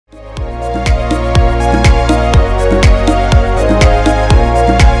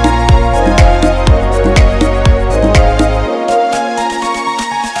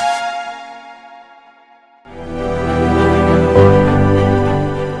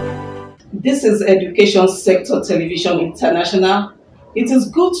This is Education Sector Television International. It is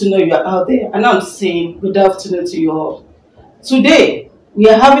good to know you are out there, and I'm saying good afternoon to you all. Today, we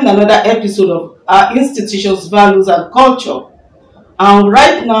are having another episode of our institution's values and culture. And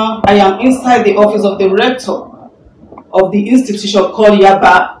right now, I am inside the office of the rector of the institution called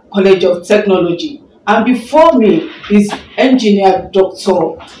Yaba College of Technology. And before me is Engineer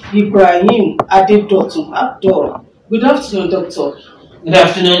Dr. Ibraheenm Adedotun Abdul. Good afternoon, Doctor. Good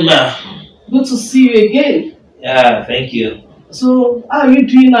afternoon, ma'am. Good to see you again. Yeah, thank you. So, how are you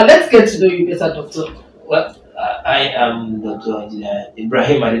doing now? Let's get to know you better, Doctor. Well, I am Dr. Engineer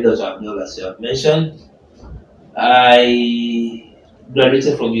Ibraheenm Abdul, as you have mentioned. I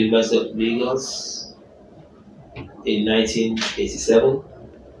graduated from University of Lagos in 1987,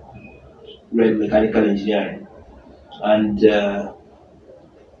 read mechanical engineering, and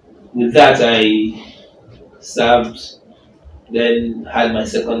with that I served. Then had my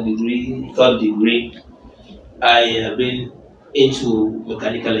second degree, third degree. I have been into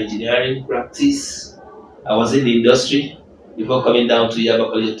mechanical engineering practice. I was in the industry before coming down to Yaba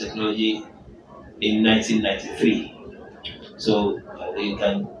College of Technology in 1993. So you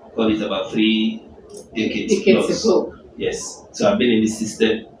can call it about 3 decades plus. Ago. Yes. So I've been in this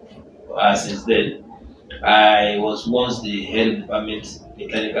system since then. I was once the head of department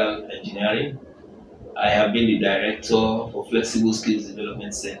mechanical engineering. I have been the director for Flexible Skills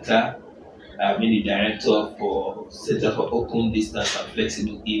Development Center. I have been the director for Center for Open Distance and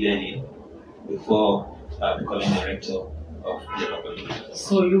Flexible E-Learning before becoming director of the company.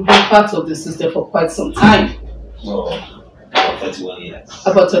 So you've been part of the system for quite some time. No, about 31 years.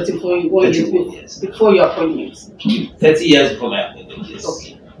 About 31 years before your appointment. 30 years before my appointment, yes.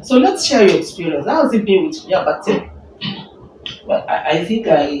 Okay. So let's share your experience. How has it been with Yaba Tech? Well, I think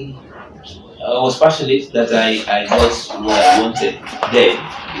I was passionate that I got what I wanted then,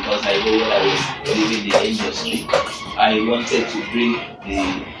 because I know when I was leaving the industry, I wanted to bring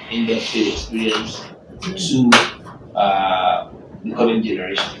the industry experience to the coming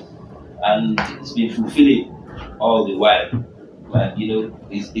generation, and it's been fulfilling all the while. And you know,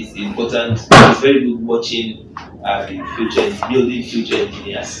 it's important. It's very good watching building future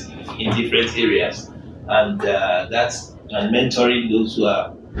engineers in different areas, and and mentoring those who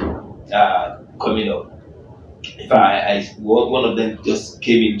are coming up. In fact, one of them just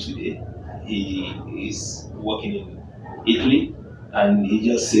came in today. He is working in Italy, and he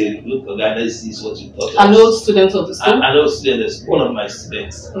just said, "Look, this is what you thought." An old student of the school. An old student, one of my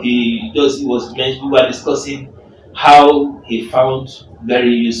students. We were discussing how he found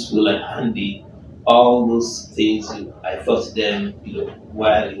very useful and handy all those things I taught them,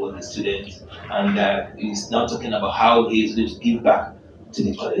 while he was a student, and he's now talking about how he is going to give back to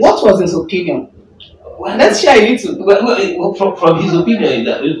the college. What was his opinion? Well, let's share it. Well, from his opinion,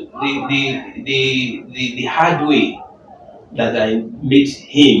 that the hard way that I made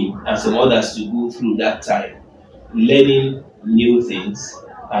him and some others to go through that time, learning new things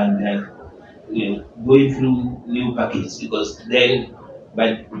and going through new packages, because then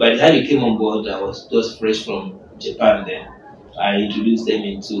by the time he came on board, I was just fresh from Japan. Then I introduced them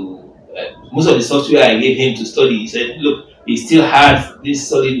into most of the software I gave him to study. He said, "Look, he still has these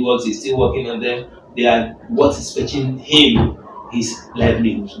SolidWorks, he's still working on them. They are what is fetching him his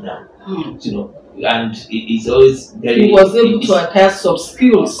livelihood now." And he's always very. He was able to acquire some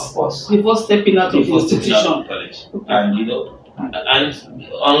skills, of course, before stepping out of the institution. College. And and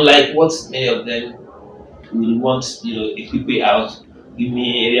unlike what many of them will want, a quick way out, give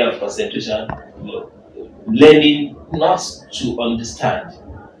me area of concentration, learning not to understand,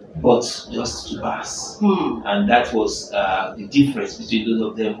 but just to pass. And that was the difference between those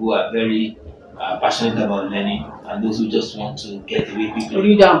of them who are very passionate about learning and those who just want to get away quickly.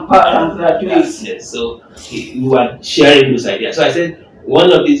 Read and graduate. Yes. So we were sharing those ideas. So I said,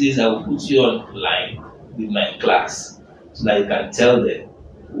 one of these days I will put you online with my class so that you can tell them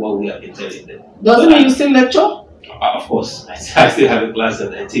what we have been telling them. Doesn't mean you still lecture? Of course, I still have a class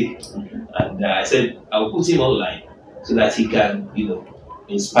that I take, and I said I will put him online so that he can,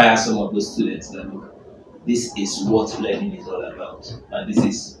 inspire some of those students that, look, this is what learning is all about, and this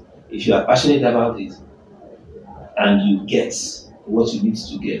is, if you are passionate about it and you get what you need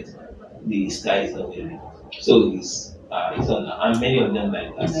to get, the sky is not the limit. So it's on, and many of them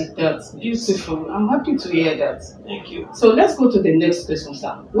like that. Like that. Beautiful. I'm happy to hear that. Thank you. So let's go to the next question,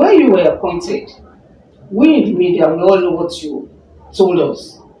 sir. When you were appointed, we in the media, we all know what you told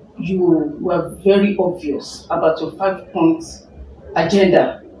us. You were very obvious about your 5-point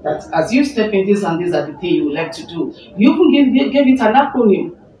agenda, that as you step in this and this are the things you would like to do. You even gave it an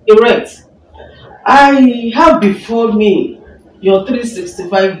acronym, ERECT. I have before me your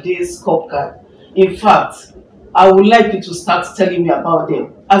 365 days card. In fact, I would like you to start telling me about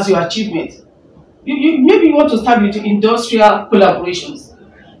them as your achievement. Maybe you want to start with industrial collaborations.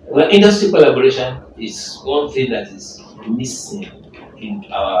 Well, industry collaboration is one thing that is missing in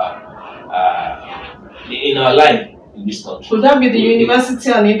our life in this country. Could that be the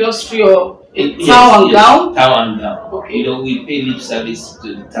university and industry, or Yes, town and gown? Town and gown. Okay. You know, we pay lip service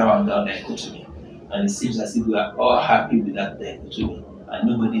to the town and gown dichotomy, and it seems as if we are all happy with that dichotomy, and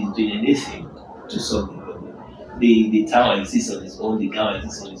nobody is doing anything to solve the problem. The town exists on its own, the gown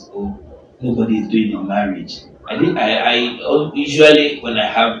exists on its own. Nobody is doing the marriage. I usually, when I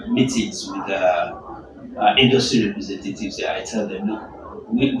have meetings with industry representatives, I tell them, look,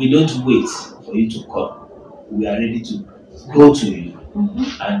 we don't wait for you to come. We are ready to go to you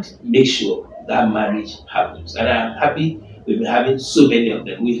and make sure that marriage happens. And I'm happy we've been having so many of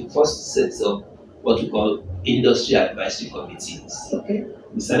them. We first set up what we call industry advisory committees. Okay.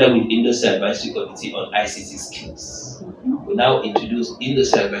 We started with industry advisory committee on ICT skills. We now introduce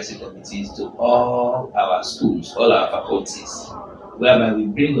industry advisory committees to all our schools, all our faculties, whereby we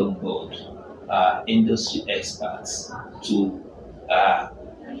bring on board industry experts to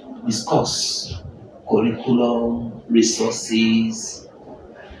discuss curriculum, resources,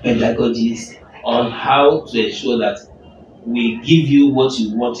 pedagogies on how to ensure that we give you what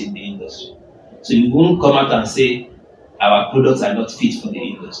you want in the industry. So you won't come out and say our products are not fit for the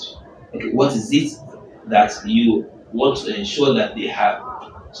industry. Okay, what is it that you want to ensure that they have,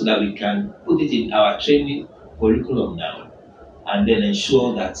 so that we can put it in our training curriculum now, and then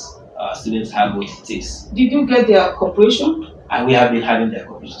ensure that our students have what it takes. Did you get their cooperation? And we have been having their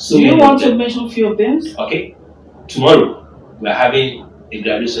cooperation. So do you want to mention a few of them? Okay. Tomorrow we are having a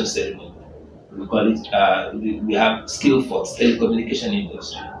graduation ceremony. We call it, we have skill for telecommunication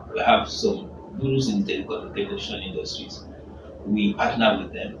industry. We have some gurus in the telecommunication industries. We partner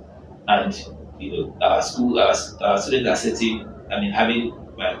with them, and our school, our students are having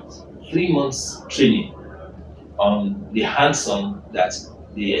 3 months training on the hands-on that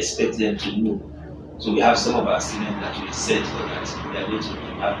they expect them to know. So we have some of our students that we set for that. They are going to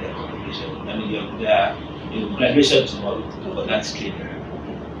have their convocation. Their graduation tomorrow for that training.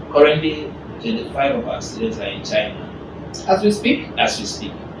 Currently, 25 of our students are in China. As we speak? As we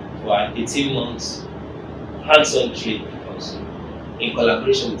speak. For an 18 months hands-on training also, in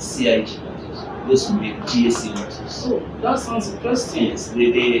collaboration with CIG Motors. Those who make GSC Motors. Oh, that sounds interesting. Yes,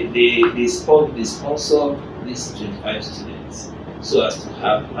 they sponsor these 25 students so as to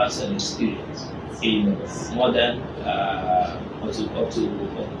have hands-on experience in modern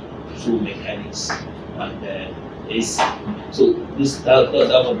auto mechanics and AC. So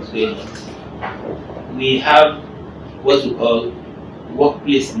that one is going on. We have what we call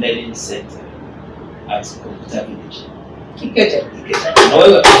workplace learning center at Computer Village.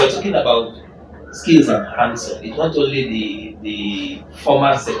 However, we're talking about skills and hands-on. It's not only the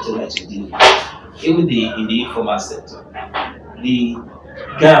formal sector that you deal with, even in the informal sector. The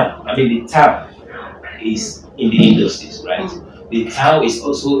town is in the industries, right? The town is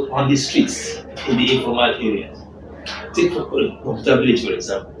also on the streets in the informal areas. Take Computer Village, for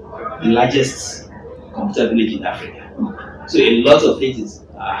example, the largest computer village in Africa. So a lot of things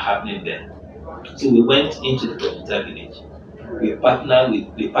are happening there. So we went into the computer village. We partnered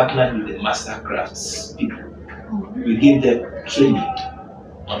with the master crafts people. We gave them training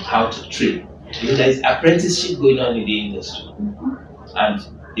on how to train. There is apprenticeship going on in the industry, and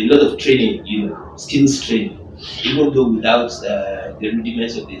a lot of training, skills training, even though without the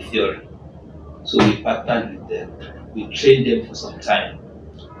rudiments of the theory. So we partnered with them. We trained them for some time.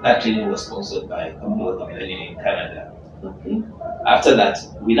 That training was sponsored by a company in Canada. Okay. After that,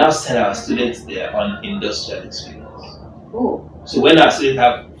 we now send our students there on industrial experience. Oh. So when our students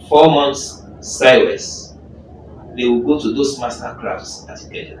have 4 months sideways, they will go to those master crafts at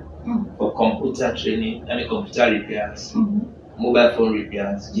Ikeja for computer training, computer repairs, mobile phone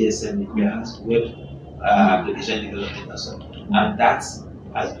repairs, GSM repairs, web application development and so on. And that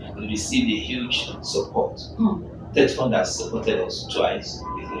has received a huge support. Tech Fund has supported us twice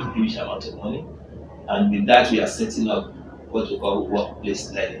with a huge amount of money. And with that, we are setting up what we call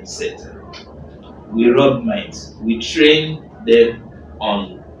workplace learning center. We rub minds. We train them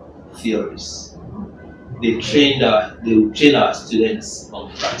on theories. They will train our students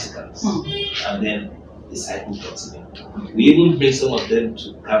on practicals, and then the cycle continues. We even bring some of them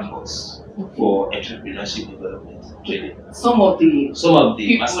to campus for entrepreneurship development training. Some of the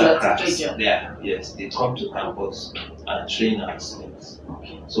master crafts there, yes, they come to campus and train our students.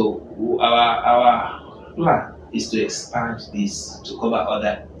 So our plan is to expand this to cover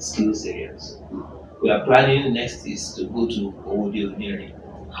other skills areas. We are planning next is to go to audio engineering,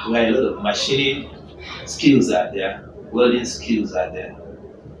 where a lot of machining skills are there, welding skills are there.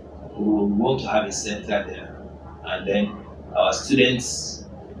 We want to have a center there, and then our students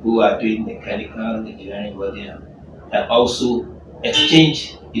who are doing mechanical engineering welding can also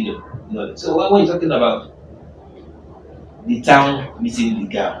exchange, knowledge. So when you're talking about the town meeting the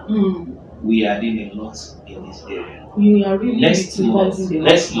gap, we are doing a lot in this area. We are really next month, CIDN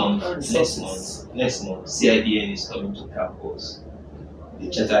is coming to campus, the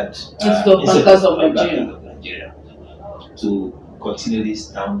Chartered Institute of Nigeria, to continue this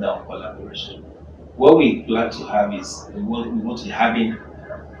down collaboration. What we plan to have is we want to be having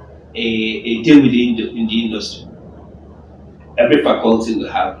a day within the industry. Every faculty will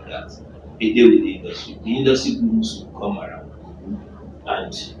have that, a day with the industry. The industry groups will come around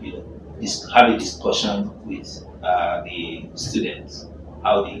and have a discussion with the students,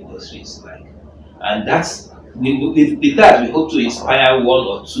 how the industry is like. And with that, we hope to inspire one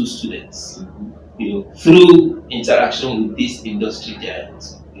or two students, through interaction with these industry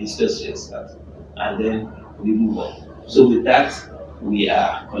giants, industry experts, and then we move on. So with that, we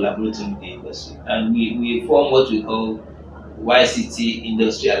are collaborating with the industry, and we form what we call YCT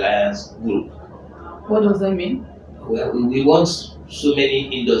Industry Alliance Group. What does that mean? Well, we want so many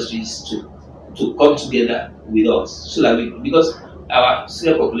industries to come together with us, so that because our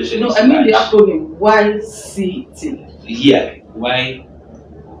student population is I mean the acronym YCT. Yeah,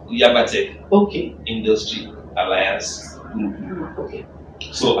 Yabatech. Okay. Industry Alliance Group. Okay.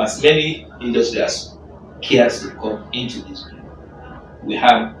 So as many industries cares to come into this group, we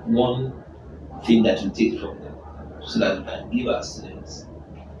have one thing that we take from them, so that we can give our students,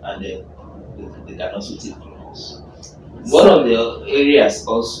 and then they can also take from us. One of the areas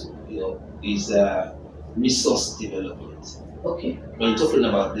also, is resource development. Okay. When you're talking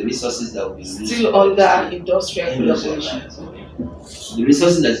about the resources that will be used still under industrial collaboration. The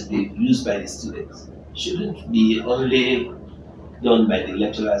resources that will be used by the students shouldn't be only done by the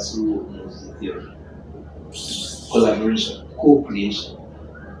lecturers who knows the theory. Collaboration, co-creation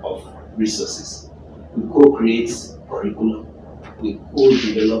of resources. We co-create curriculum, we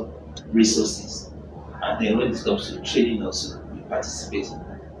co-develop resources, and then when it comes to training also, we participate in that.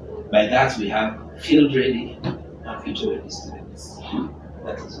 By that we have field-ready and future-ready students.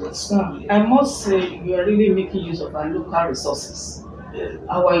 That is what's I must say you are really making use of our local resources,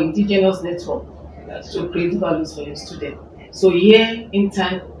 our indigenous network, to create values for your students. So here,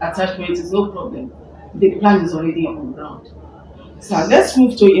 intern attachment is no problem. The plan is already on ground. So let's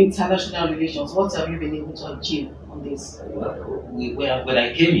move to international relations. What have you been able to achieve on this? Well, when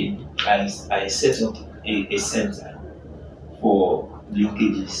I came in, I set up a center for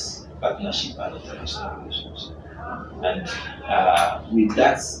linkages, partnership, and international relations. And with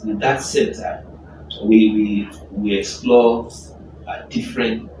that center, we explore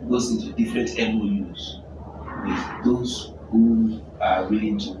goes into different MOUs with those who are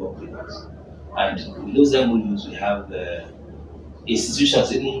willing to work with us. And with those MOUs, we have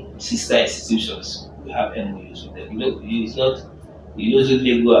institutions, even sister institutions, we have MOUs with them. You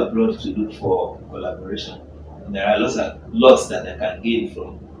usually go abroad to look for collaboration. There are lots that I can gain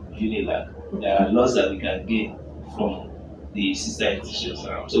from Unilag. There are lots that we can gain from the sister institutions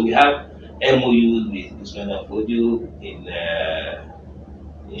around. So we have MOUs with Ibraheenm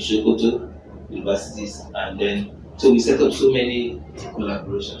in Sokoto universities, and then so we set up so many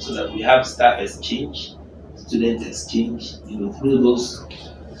collaborations so that we have staff exchange, student exchange, through those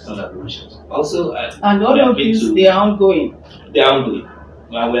collaborations. Also, and all of these, they are ongoing. They are ongoing.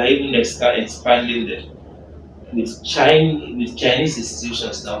 And we are even expanding them with Chinese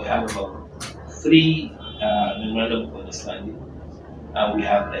institutions. Now we have about 3 memorandum of understanding, and we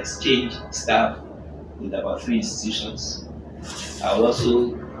have exchange staff with about 3 institutions. I will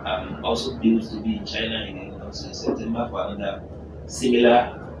also built to be in China again also in September for another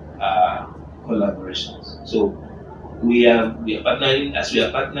similar collaborations. So we are partnering, as we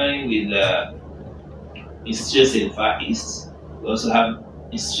are partnering with institutions in Far East. We also have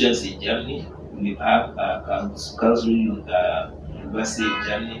institutions in Germany. We have Karlsruhe University in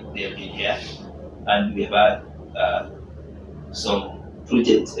Germany. They have been here, and we have had some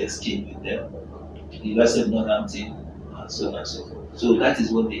project exchange with them. The University of Northampton, and so on and so forth. So that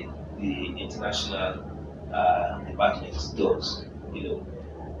is what the international department does.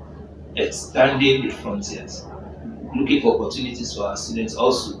 Expanding the frontiers, looking for opportunities for our students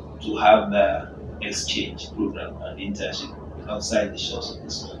also to have exchange program and internship outside the shores of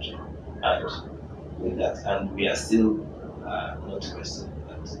this country. And with that, and we are still not resting in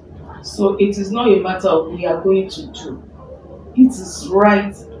that. So it is not a matter of we are going to do. It is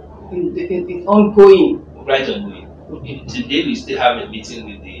right in ongoing? Right ongoing. Today we still have a meeting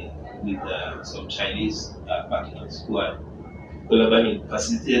with some Chinese partners who are collaborating,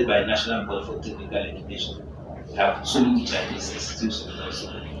 facilitated by National Board for Technical Education. We have 2 Chinese institutions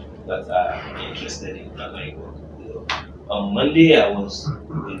also that are interested in partnering work. On Monday, I was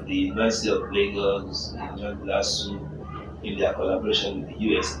with the University of Lagos, in their collaboration with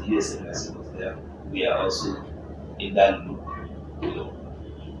the US. The US Embassy was there. We are also in that loop,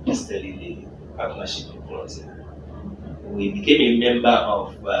 studying the partnership in frontier. We became a member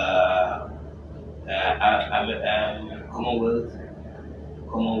of Commonwealth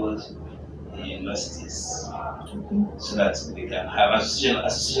universities, so that we can have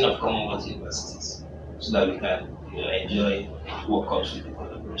association of Commonwealth universities, so that we can enjoy what comes with the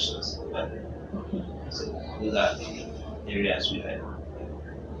collaborations over there. So those are the areas we are.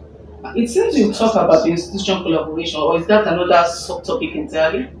 It seems you talk about the institution collaboration, or is that another subtopic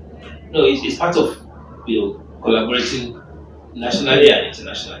entirely? No, it's part of collaborating nationally and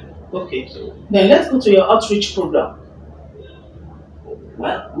internationally. Okay. So then let's go to your outreach program.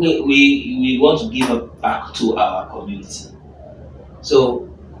 Well, we want to give back to our community. So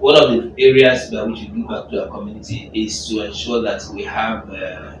one of the areas by which we give back to our community is to ensure that we have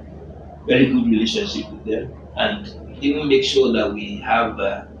a very good relationship with them, and even make sure that we have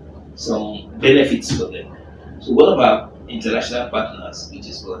some benefits for them. So one of our international partners, which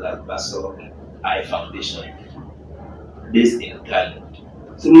is called Adedotun Eye Foundation, based in Ghana,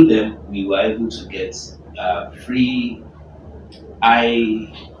 through them we were able to get free eye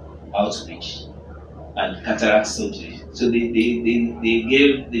outreach and cataract surgery. So they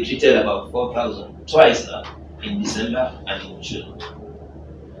treated about 4,000 twice now, in December and in June.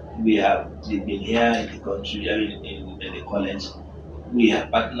 They've been here in the country, in the college. We have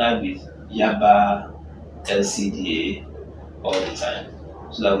partnered with Yaba LCDA all the time,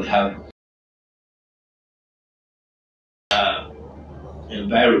 so that we have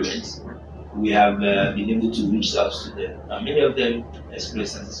environment. We have been able to reach out to them, and many of them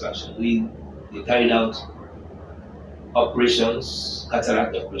express satisfaction. They carried out operations,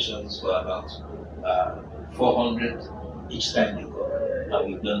 cataract operations, for about 400 each time they go,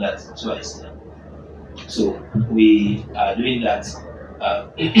 and we've done that twice now. So we are doing that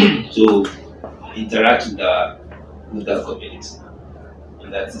to interact with our community,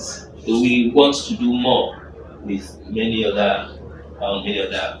 and that is. So we want to do more with many other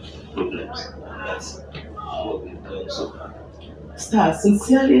programs. That's what we've done so far. Star,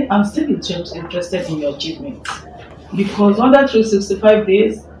 sincerely, I'm still interested in your achievements, because under 365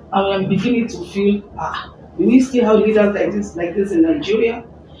 days, I am beginning to feel, we still have leaders like this in Nigeria.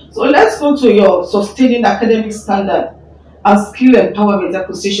 So let's go to your sustaining academic standard and skill empowerment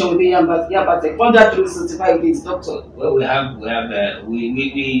acquisition within Yabatech under 365 days, Doctor. Well,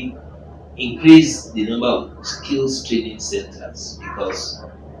 we increase the number of skills training centers, because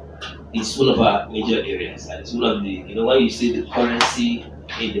it's one of our major areas, and it's one of the, when you see the currency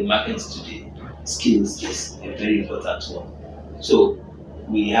in the market today, skills is a very important one. So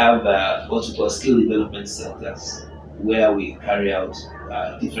we have what we call skill development centers, where we carry out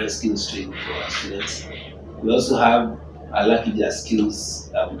different skills training for our students. We also have Alakija Skills,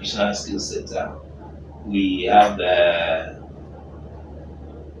 Vocational Skills Center. We have the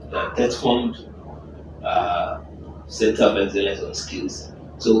TETFund Center of Excellence on Skills.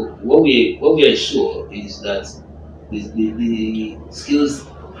 So what we ensure is that the skills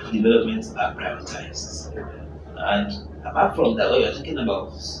development are prioritized. And apart from that, when you're talking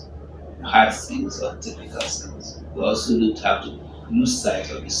about hard skills or technical skills, we also don't have to lose sight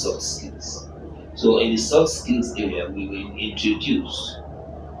of the soft skills. So in the soft skills area, we will introduce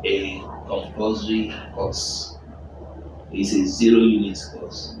a compulsory course. It's a 0-unit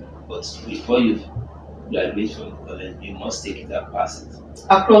course, but before you graduate from the college, you must take it and pass it.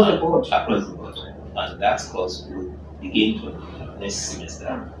 Across the board. Across the board. And that course will begin from next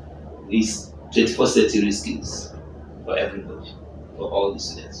semester. It's 24th century skills for everybody, for all the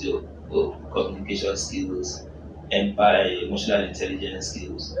students. So communication skills, empathy, emotional intelligence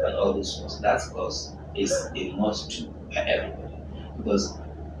skills, and all those ones. That course is a must to by everybody, because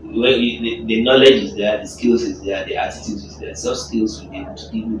when the knowledge is there, the skills is there, the attitude is there. Soft skills will be able to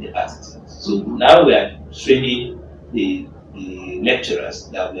give you the attitude. So now we are training the lecturers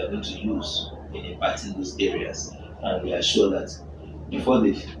that we are going to use in imparting those areas, and we are sure that before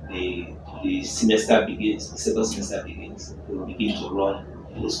the semester begins, the second semester begins, we will begin to run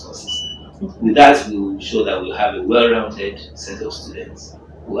those courses. With that, we will show that we have a well-rounded set of students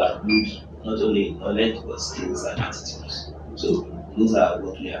who are good not only in knowledge but skills and attitudes. So those are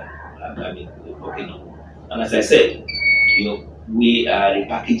what we're working on. And as I said, we are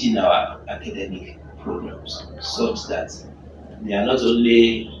repackaging our academic programs such that they are not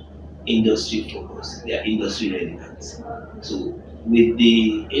only industry focused, they are industry relevant. So with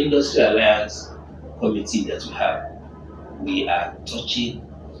the Industry Alliance Committee that we are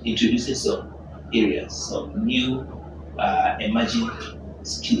introducing some areas, some new emerging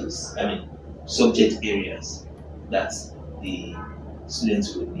skills, subject areas that the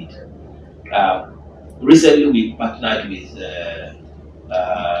students will need. Recently, we partnered with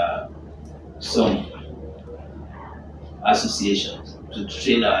some associations to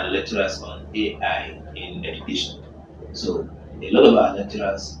train our lecturers on AI in education. So a lot of our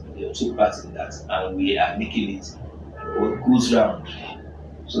lecturers took part in that, and we are making it what goes round,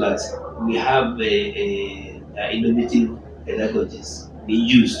 so that we have a innovative pedagogies being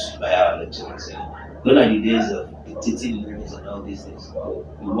used by our lecturers. Gone are the days of dictating notes and all these things.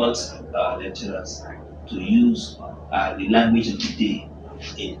 We want our lecturers to use the language of the day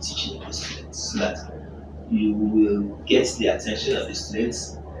in teaching the students, so that you will get the attention of the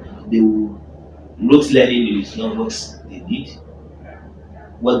students. They will rote learning is not what they need.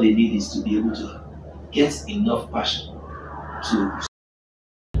 What they need is to be able to get enough passion to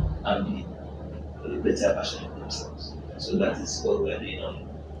and be a better version of themselves. So that is what we are doing on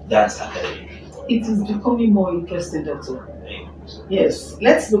Dance Academy. It is becoming more interesting, Doctor. Yes,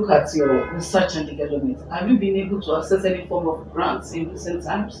 let's look at your research and development. Have you been able to access any form of grants in recent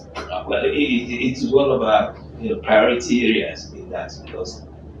times? Well, it's one of our priority areas in that, because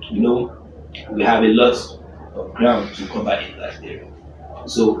we have a lot of ground to cover in that area.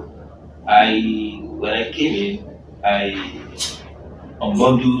 So when I came in, I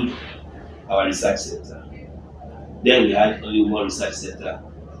unbundled our research center. Then we had only one research center,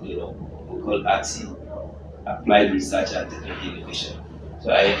 we call ATI, Applied Research and Technical Innovation.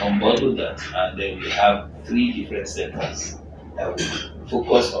 So I unbundled that, and then we have 3 different centers that will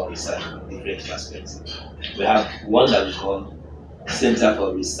focus on research from different perspectives. We have one that we call Center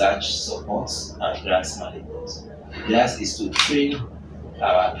for Research Support and Grants Management. Theirs is to train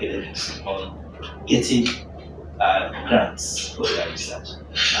our academics on getting grants for their research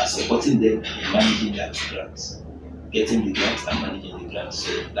and supporting them in managing that grants, getting the grants and managing the grants.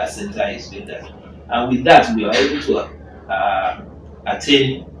 So that center is doing that. And with that, we are able to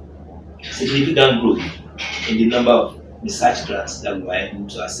attain significant growth in the number of research grants that we are able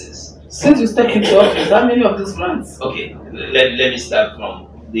to access. Since you stepped into office, how many of these grants? Okay, let me start from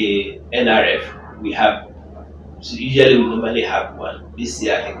the NRF. We have, so usually we normally have 1. This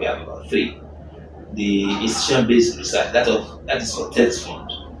year I think we have about 3. The institution-based research, that is for TEDx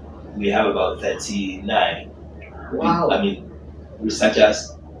fund, we have about 39. Wow.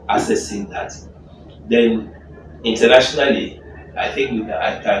 Researchers accessing that. Then internationally, I think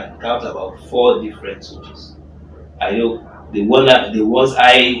I can count about 4 different sources. I know the ones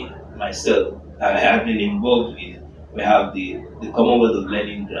I myself have been involved with. We have the Commonwealth of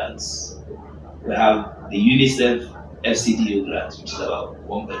Learning grants. We have the UNICEF FCDO grant, which is about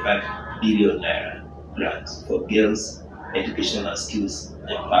 1.5 billion naira grant for girls' education and skills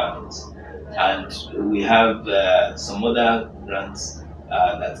empowerment. And we have some other grants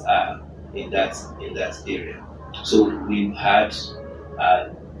that are in that area. So we've had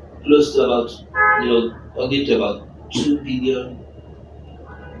close to about 2 billion.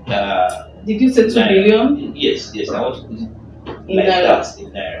 Did you say 2 billion? Yes, I want to put it in like naira. that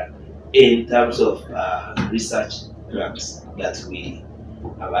in naira. In terms of research grants that we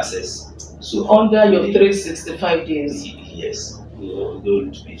have access. So under your 365 days. Yes, we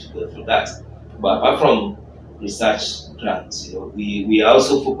don't need to go through that. But apart from research grants, we are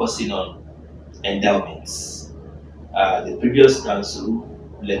also focusing on endowments. The previous council,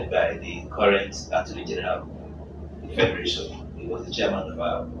 led by the current Attorney General of the Federation, he was the chairman of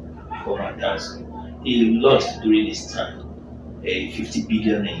our former council. He launched during his time a 50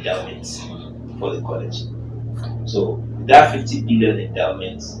 billion endowment for the college. So that 50 billion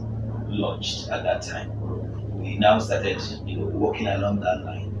endowment launched at that time, we now started working along that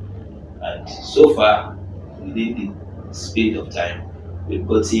line. And so far, within the space of time, we've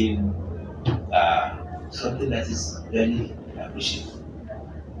gotten something that is very appreciable.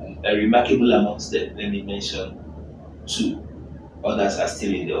 A remarkable amongst them, let me mention 2. Others are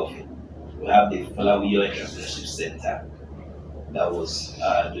still in the offing. We have the Falawiyo Entrepreneurship Center that was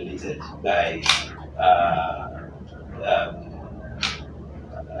donated by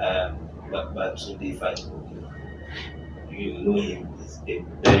Batunde Fajimobi. You know him, he's a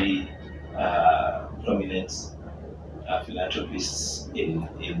very prominent philanthropist in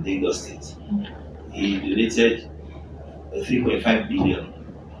Lagos State. He donated a 3.5 billion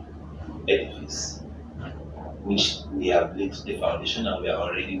edifice which we have laid the foundation and we are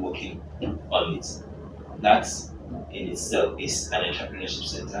already working on it. That in itself is an entrepreneurship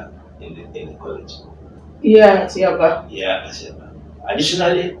center in the college. Yeah, at Yaba. Yeah, at Yaba.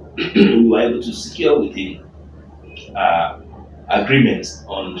 Additionally, we were able to secure with him agreement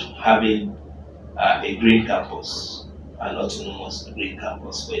on having a green campus, an autonomous green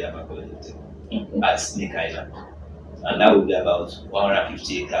campus for Yaba College at Snake Island. And that will be about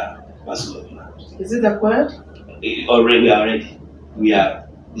 150 acre parcel of land. Is it acquired? We are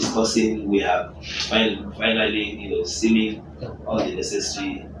discussing, we have finally, sealing all the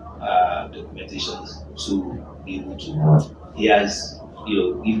necessary documentations to be able to. He has,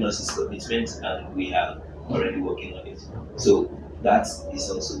 given us his commitment, and we are already working on it. So that is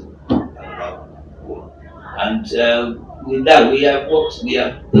also another one. And with that, we have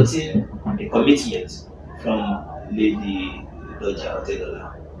gotten a commitment from Lady Doja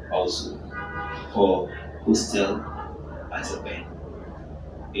Otedola also for hostel at Epe.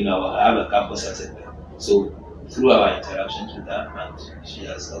 I have a campus at Epe. So through our interactions with her, and she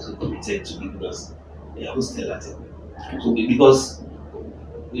has also committed to giving us a hostel at Epe. So because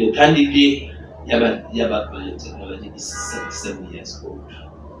candidly, Yaba College of Technology is 77 years old.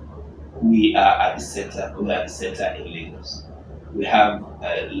 We are at the center. We are at the center in Lagos. We have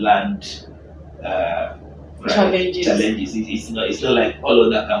land challenges. It's not like all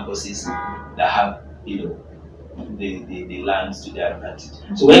other campuses that have the lands to their advantage.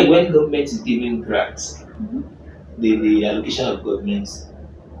 So when government is giving grants, the allocation of government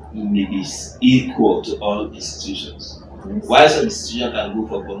may be equal to all institutions. Yes. While some institutions can go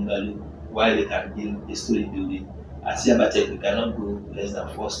for bungalow, while they can build a story building, at Yaba Tech we cannot go less than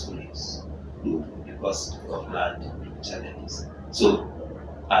 4 stories because of land challenges. So,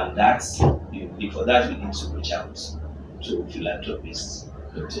 and for that we need to reach out to philanthropists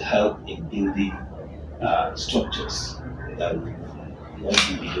to help in building structures that will not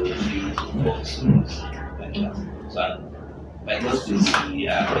be below 3 to 4 stories like that. So, by God's grace, we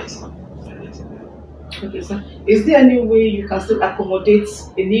are getting. Okay, sir. Is there any way you can still accommodate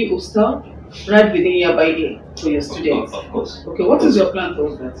a new hostel right within Yaba for your students? Of course. Okay, what is your plan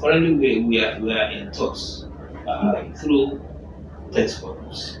towards that? Currently, we are in talks through text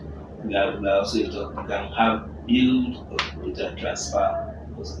forms. We are also in talks. We can have build and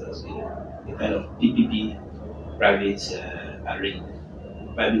transfer hostels, a kind of PPP, private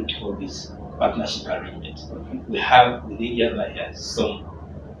arrangement, private-public partnership arrangement. We have within Yaba here some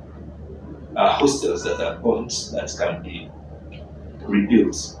hostels that are bonds that can be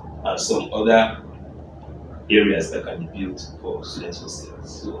rebuilt, and some other areas that can be built for student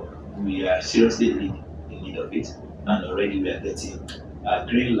hostels. So we are seriously in need of it, and already we are getting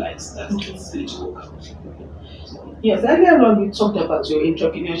green lights that it's ready to work out. Yes, earlier on you talked about your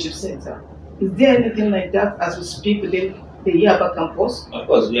entrepreneurship center. Is there anything like that as we speak within the Yaba campus? Of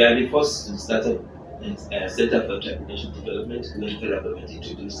course, we are the first to start up Center for Entrepreneurship Development when federal government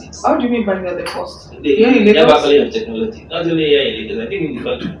introduced it. How do you mean by you're the first? The Yaba College of Technology, not only here in Lagos, I think in the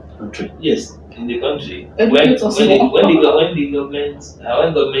country. Yes, in the country. When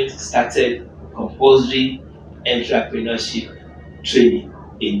government started compulsory entrepreneurship training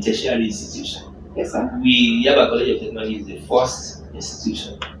in tertiary institutions. Yes, sir. Yaba College of Technology is the first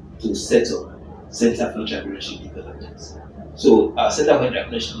institution to set up Center for Entrepreneurship Development. So our Center for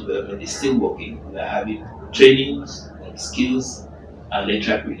Entrepreneurship Development is still working. We are having trainings on skills and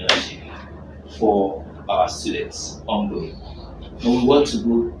entrepreneurship for our students ongoing. But we want to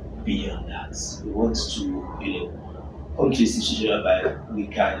go beyond that. We want to, come to a situation whereby we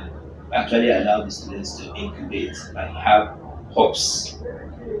can actually allow the students to incubate and have hubs,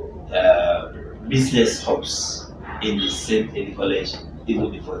 business hubs in the college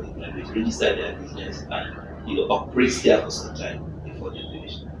even before they graduate, register their business and operate there for some time before they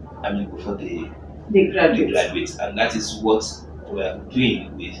graduate. And that is what we are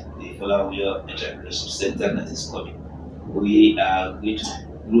doing with the Folawuyo Entrepreneurship Center that is coming. We are going to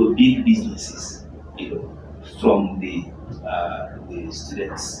grow big businesses, from the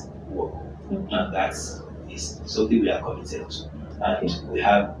students' work, and that is something we are committed to. And we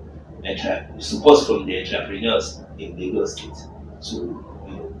have support from the entrepreneurs in Lagos State to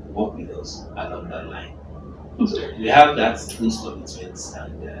work with us along that line. So we have those commitments,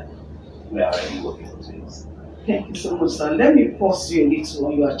 and we are already working on it. Thank you so much, sir. Let me pause you a little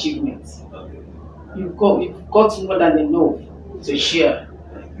on your achievements. Okay. You've got more than enough to share.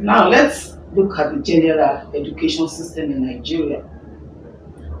 Now let's look at the general education system in Nigeria.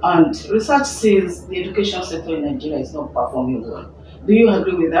 And research says the education sector in Nigeria is not performing well. Do you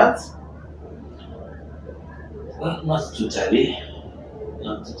agree with that? Well, not totally.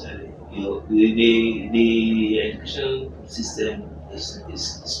 Not totally. You know, the education system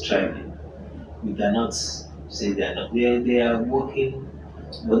is thriving. We cannot say they are not. They are working,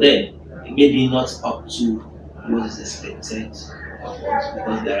 but then maybe not up to what is expected of us,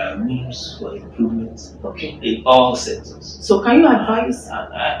 because there are rooms for improvement in all sectors. So can you advise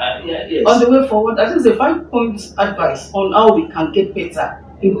Yes. on the way forward? That is a 5-point advice on how we can get better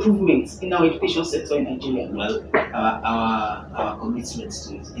improvements in our education sector in Nigeria. Well, our commitment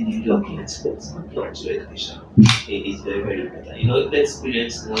to it, individual commitment to education, is very, very important. You know, let's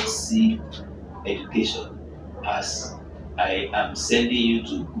parents not see education as I am sending you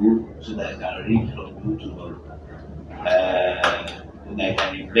to go so that I can read from you tomorrow. Like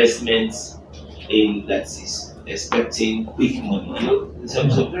an investment in that is expecting quick money. You know, some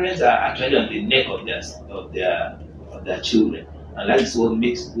parents are actually on the neck of their children, and that is what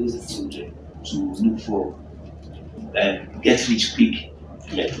makes those children to look for get rich quick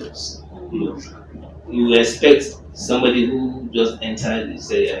methods. You know, you expect somebody who just entered a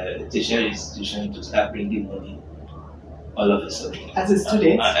tertiary institution to start bringing money all of a sudden. As a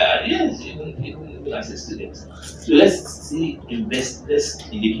student? Yes, even as a student. So let's see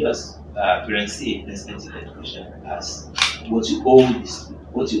individuals, parents see investment in education as what you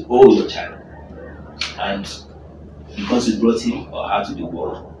owe your child. And because you brought him or her to the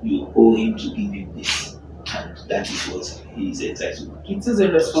world, you owe him to give him this. And that is what he is entitled to. It is a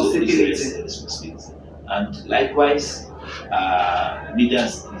responsibility. So it's a responsibility. And likewise,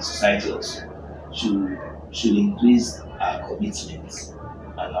 leaders in society also should increase our commitments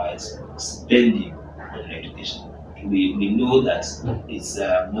and our spending on education. We know that it's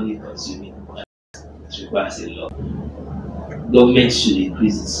money consuming and it requires a lot. Government should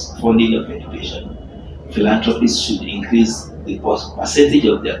increase its funding of education. Philanthropists should increase the percentage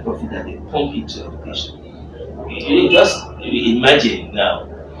of their profit that they pump into education. You just imagine now,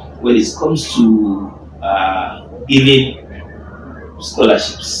 when it comes to giving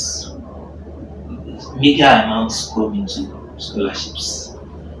scholarships, meager amounts come into scholarships.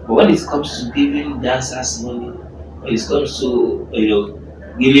 But when it comes to giving dancers money, when it comes to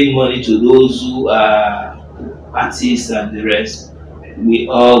giving money to those who are artists and the rest, we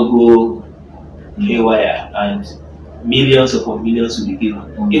all go haywire and millions upon millions will be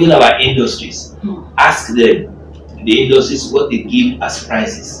given. Even our industries, ask them, the industries, what they give as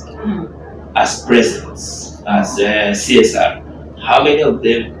prizes, as presents, as CSR. How many of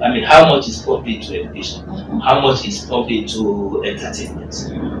them, how much is pumped into education? How much is pumped into entertainment?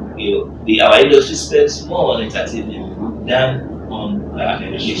 Our industry spends more on entertainment than on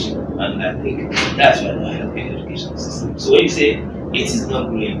education. And I think that's why we're helping education system. So when you say it is not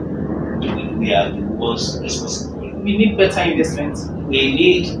growing, we are the ones responsible. We need better investment. We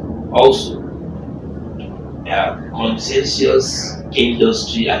need also consensus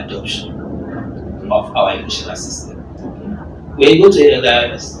industry adoption of our educational system. When you go to any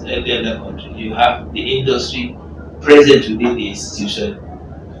other country, you have the industry present within the institution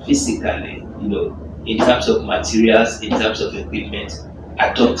physically, in terms of materials, in terms of equipment,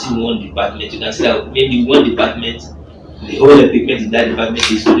 adopting one department. You can see that maybe one department, the whole equipment in that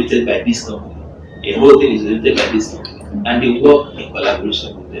department is related by this company. The whole thing is related by this company. And they work in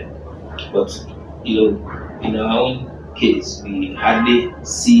collaboration with them. But, in our own case, we hardly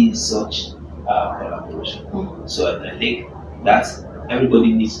see such collaboration. So I think that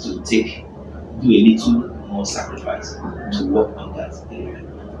everybody needs to do a little more sacrifice to work on that area.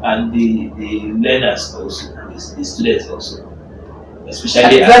 And the learners also, the students also,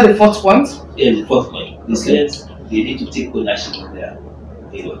 especially. Is that the fourth point? Yeah, the fourth point. The students, they need to take ownership of their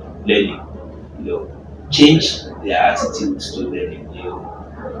learning. Change their attitudes to learning.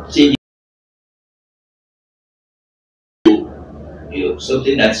 Change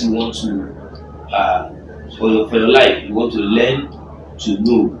something that you want to for your life. You want to learn, to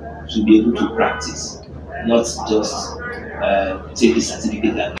know, to be able to practice, not just take the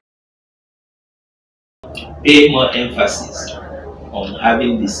certificate and pay more emphasis on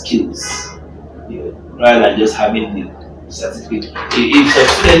having the skills, rather than just having the certificate. If some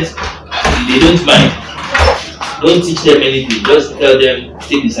students, they don't mind, don't teach them anything, just tell them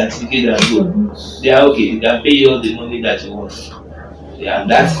take the certificate and go. They are okay, they can pay you all the money that you want. Yeah, and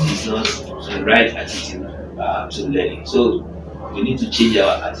that is not the right attitude to learning. So we need to change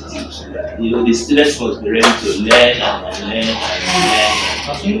our attitude so that the students must be ready to learn and learn and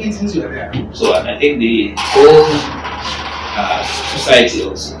learn. So I think the whole society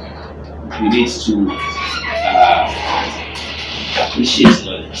also, we need to appreciate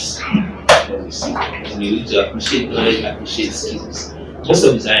knowledge. We need to appreciate knowledge and appreciate skills. Most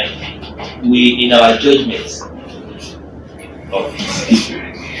of the time, we in our judgment of people,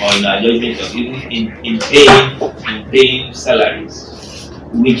 on our judgment of even in paying salaries,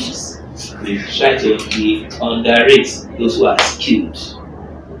 wages. We try to underrate those who are skilled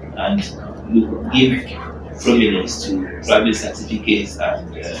and give prominence to private certificates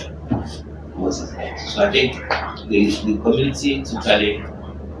and what's it called. So I think the community totally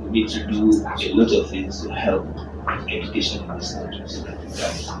need to do a lot of things to help education in this country so that we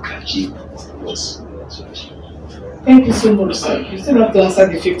can achieve what's to achieve. Thank you so much, sir. You still have to answer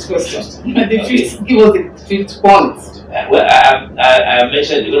the fifth question. The fifth, give us the fifth point. Well, I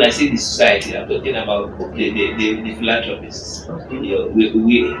mentioned when I say the society, I'm talking about the philanthropists. You know,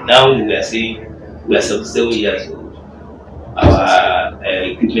 we are saying we are 77 years old. Our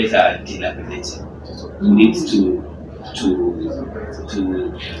equipment are dilapidated. We need to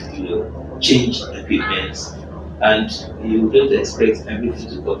change equipment, and you don't expect everything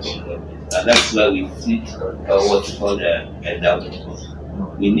to come from government. And that's why we did what we call the endowment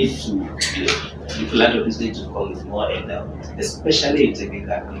fund. We need to, the philanthropists need to come with more endowment, especially in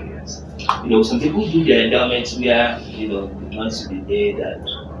technical areas. Some people do their endowments where, the months will be paid and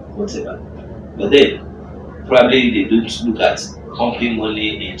whatever. But then, probably they don't look at pumping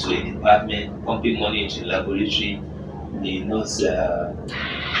money into a department, pumping money into a laboratory. They not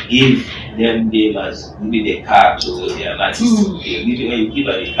give them name as maybe the car to the artist. When you give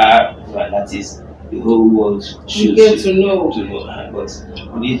a car to an artist, the whole world should get to know. But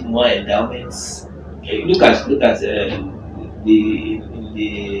we need more endowments. Look at in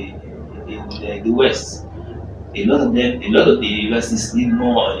the West. A lot of the universities need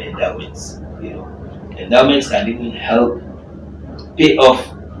more endowments. Endowments can even help pay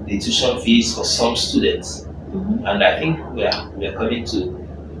off the tuition fees for some students. And I think we are coming to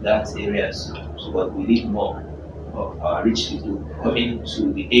that area soon. But we need more of our rich people coming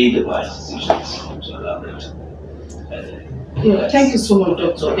to the aid of our institutions to allow them to. Thank you so much,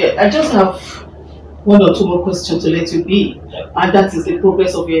 Doctor. I just have one or two more questions to let you be, and that is the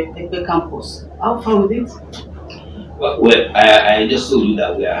progress of your Engr campus. How far with it? Well, I just told you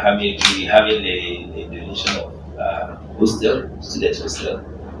that we are having a donation of student hostel.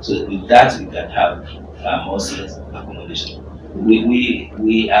 So with that we can have more student accommodation.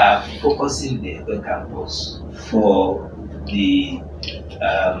 We are focusing the Engr campus for the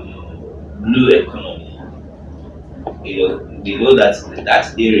blue economy. We know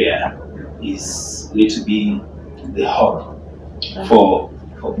that area is going to be the hub for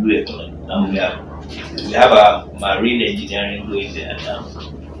blue economy. Now we have our marine engineering going there now.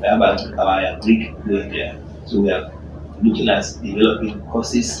 We have our Greek going there. So we are looking at developing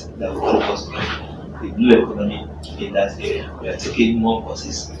courses that will help us the blue economy in that area. We are taking more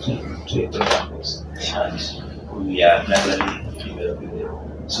courses to Engr campus, and we are gradually developing them.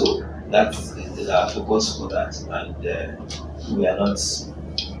 So that is our focus for that, and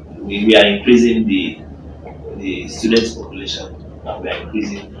we are increasing the student population, and we are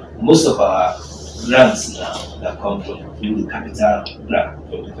increasing most of our grants now that come from the capital grant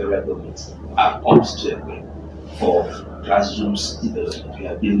from the federal government are pumped to Engr for classrooms development. We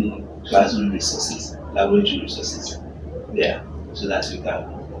are building classroom resources, laboratory resources there, so that we can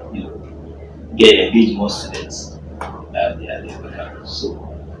engage more students at the Engr campus.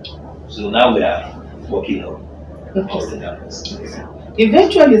 So now we are working on the campus.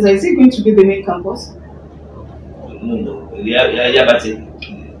 Eventually, is it going to be the main campus? No.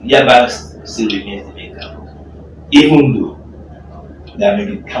 Yaba still remains the main campus, even though there may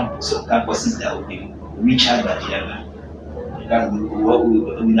be some campuses that will be richer than Yaba.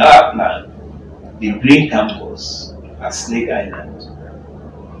 Because in our plan, the green campus at Snake Island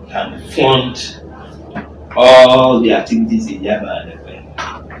can fund all the activities in Yaba and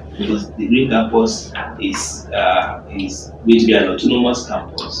Engr, because the green campus is going to be an autonomous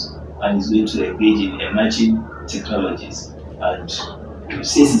campus and is going to engage in emerging technologies. And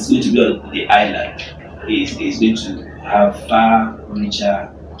since it's going to be on the island, it's going to have far richer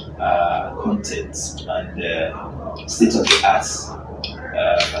content and state-of-the-art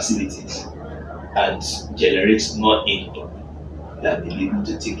facilities, and generates more income that will be able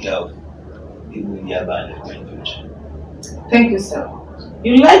to take care of people in Yaba and Engr in future. Thank you, sir.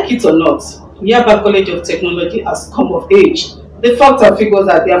 You like it or not, Yaba College of Technology has come of age. The facts and figures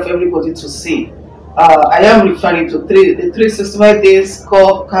are there for everybody to see. I am referring to the 365 days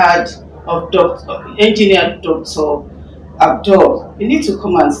scorecard of Engineer Dr. Abdul. You need to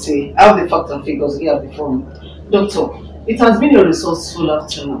come and see. I have the facts and figures here before me. Doctor, it has been a resourceful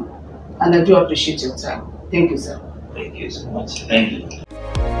afternoon, and I do appreciate your time. Thank you, sir. Thank you so much. Thank you.